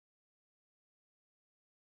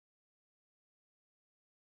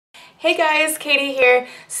Hey guys, Katie here.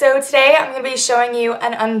 So today I'm going to be showing you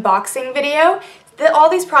an unboxing video. All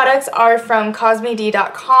these products are from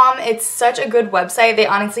COSME-DE.COM. It's such a good website. They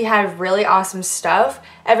honestly have really awesome stuff.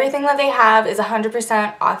 Everything that they have is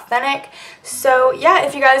 100% authentic. So yeah,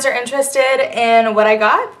 if you guys are interested in what I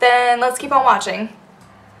got, then let's keep on watching.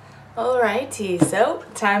 Alrighty, so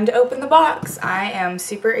time to open the box. I am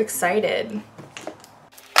super excited.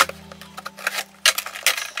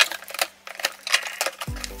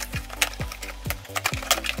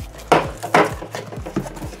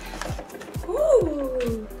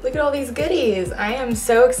 Look at all these goodies. I am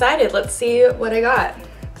so excited. Let's see what I got.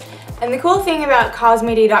 And the cool thing about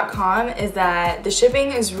COSME-DE.COM is that the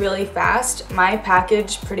shipping is really fast. My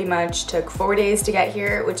package pretty much took 4 days to get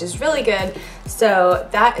here, which is really good. So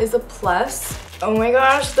that is a plus. Oh my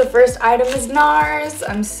gosh, the first item is NARS.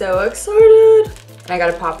 I'm so excited. And I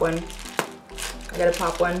gotta pop one.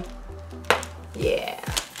 Yeah.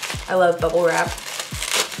 I love bubble wrap.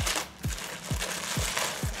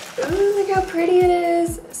 Ooh, look how pretty it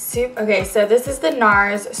is. Okay, so this is the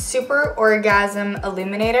NARS Super Orgasm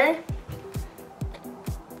Illuminator.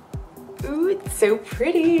 Ooh, it's so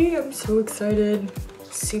pretty. I'm so excited.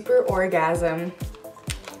 Super Orgasm.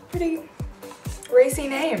 Pretty racy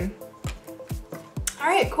name. All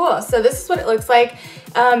right, cool. So this is what it looks like.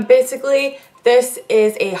 Basically, this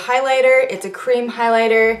is a highlighter. It's a cream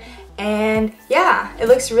highlighter. And yeah, it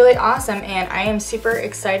looks really awesome. And I am super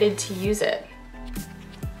excited to use it.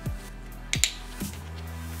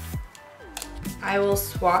 I will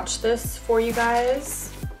swatch this for you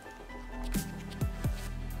guys.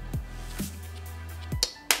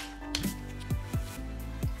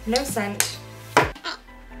 No scent.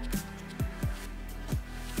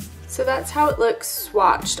 So that's how it looks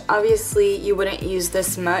swatched. Obviously, you wouldn't use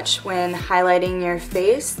this much when highlighting your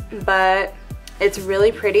face, but it's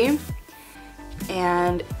really pretty.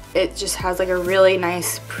 And it just has like a really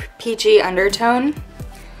nice peachy undertone.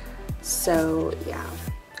 So yeah.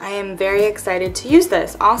 I am very excited to use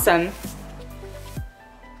this. Awesome.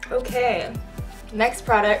 Okay, next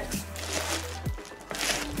product.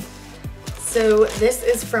 So this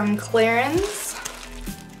is from Clarins.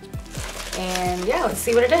 And yeah, let's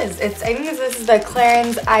see what it is. I think this is the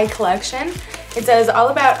Clarins Eye Collection. It says all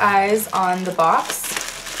about eyes on the box.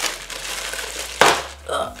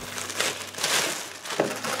 Ugh.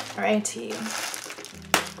 Alrighty.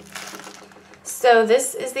 So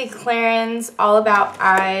this is the Clarins All About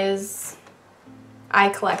Eyes Eye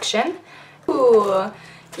Collection. Ooh,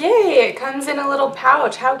 yay, it comes in a little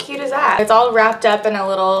pouch. How cute is that? It's all wrapped up in a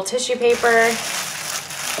little tissue paper.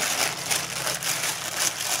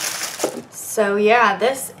 So yeah,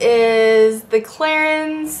 this is the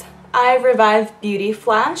Clarins Eye Revive Beauty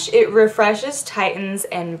Flash. It refreshes, tightens,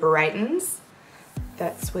 and brightens.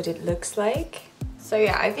 That's what it looks like. So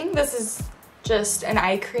yeah, I think this is just an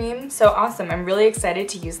eye cream. So awesome. I'm really excited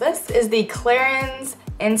to use this. This is the Clarins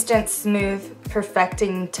Instant Smooth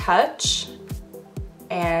Perfecting Touch.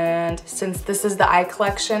 And since this is the eye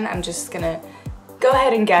collection, I'm just gonna go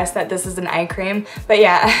ahead and guess that this is an eye cream. But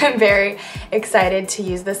yeah, I'm very excited to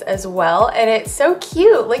use this as well. And it's so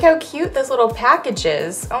cute. Look how cute this little package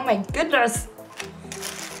is. Oh my goodness.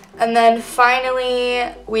 And then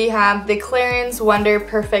finally, we have the Clarins Wonder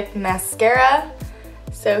Perfect Mascara.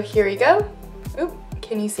 So here we go. Oop,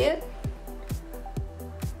 can you see it?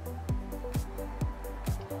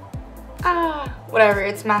 Whatever,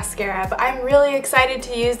 it's mascara, but I'm really excited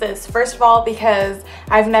to use this. First of all, because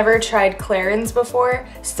I've never tried Clarins before,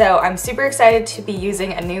 so I'm super excited to be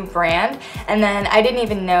using a new brand. And then I didn't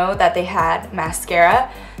even know that they had mascara,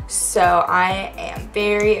 so I am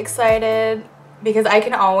very excited because I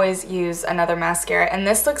can always use another mascara. And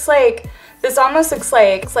this almost looks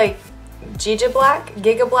like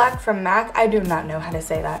Giga Black from MAC. I do not know how to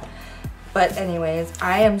say that. But anyways,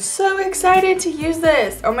 I am so excited to use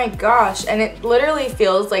this. Oh my gosh. And it literally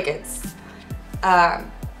feels like it's,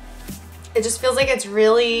 it just feels like it's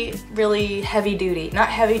really, really heavy duty. Not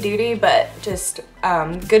heavy duty, but just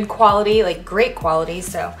good quality, like great quality.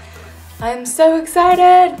 So I'm so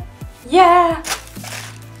excited. Yeah.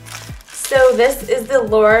 So this is the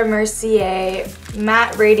Laura Mercier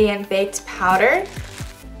Matte Radiant Baked Powder.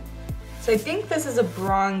 So I think this is a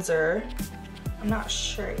bronzer. I'm not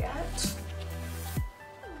sure yet.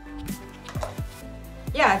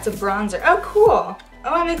 Yeah, it's a bronzer. Oh, cool.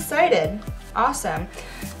 Oh, I'm excited. Awesome.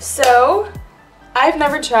 So I've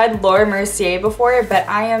never tried Laura Mercier before, but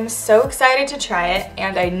I am so excited to try it,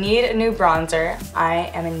 and I need a new bronzer.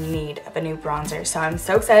 I am in need of a new bronzer, so I'm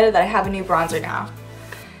so excited that I have a new bronzer now.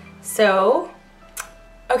 So,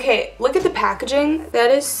 okay, look at the packaging.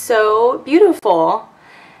 That is so beautiful.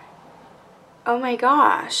 Oh my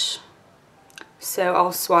gosh. So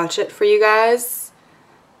I'll swatch it for you guys.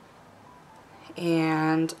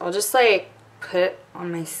 And I'll just like put it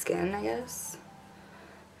on my skin, I guess.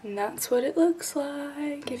 And that's what it looks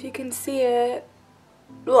like, if you can see it.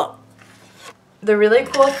 Ugh. The really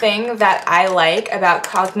cool thing that I like about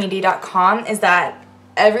COSME-DE.COM is that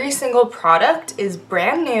every single product is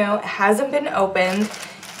brand new, hasn't been opened.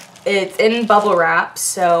 It's in bubble wrap,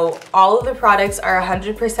 so all of the products are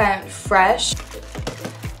 100% fresh.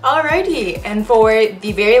 Alrighty, and for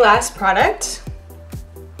the very last product,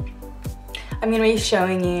 I'm gonna be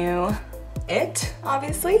showing you it,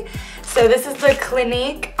 obviously. So this is the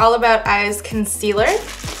Clinique All About Eyes Concealer.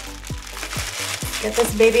 Get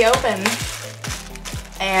this baby open.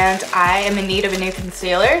 And I am in need of a new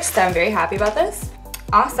concealer, so I'm very happy about this.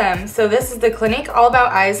 Awesome, so this is the Clinique All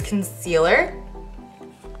About Eyes Concealer.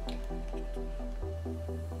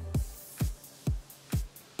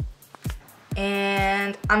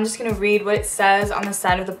 And I'm just gonna read what it says on the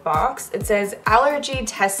side of the box. It says, allergy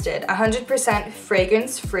tested, 100%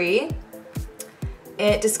 fragrance free.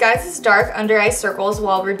 It disguises dark under eye circles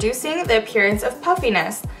while reducing the appearance of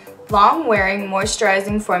puffiness. Long-wearing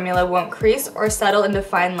moisturizing formula won't crease or settle into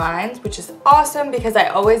fine lines, which is awesome because I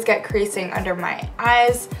always get creasing under my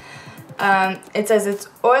eyes. It says it's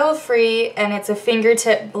oil-free and it's a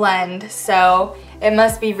fingertip blend, so it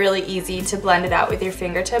must be really easy to blend it out with your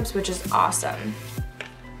fingertips, which is awesome.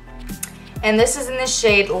 And this is in the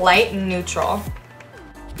shade Light Neutral.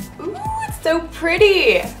 Ooh, it's so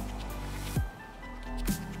pretty!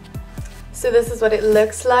 So this is what it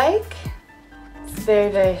looks like. It's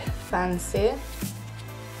very, very fancy.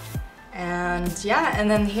 And yeah, and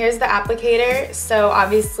then here's the applicator. So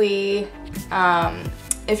obviously,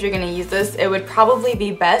 if you're gonna use this, it would probably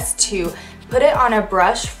be best to put it on a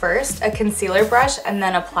brush first, a concealer brush, and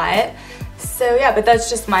then apply it. So yeah, but that's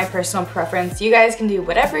just my personal preference. You guys can do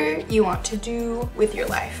whatever you want to do with your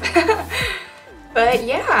life. But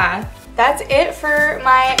yeah, that's it for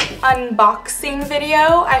my unboxing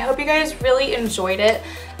video. I hope you guys really enjoyed it.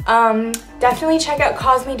 Definitely check out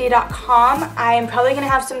COSME-DE.COM. I'm probably gonna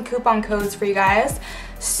have some coupon codes for you guys.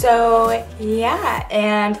 So yeah,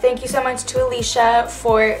 and thank you so much to Alicia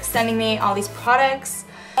for sending me all these products.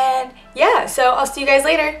 And yeah, so I'll see you guys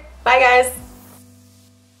later. Bye guys.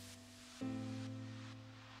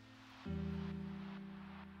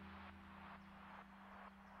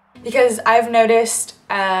 Because I've noticed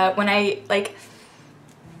when I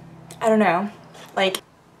don't know,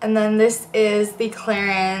 and then this is the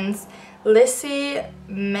Clarins Lissy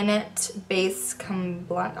Minute Base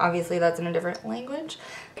Blunt. Obviously that's in a different language.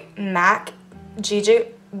 MAC Gigi.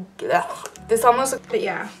 This almost looks, but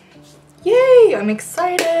yeah. Yay, I'm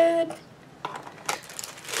excited.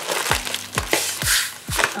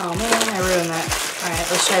 Oh man, I ruined that. All right,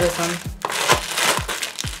 let's try this one.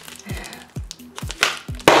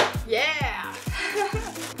 Yeah.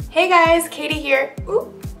 Hey guys, Katie here.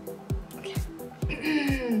 Ooh.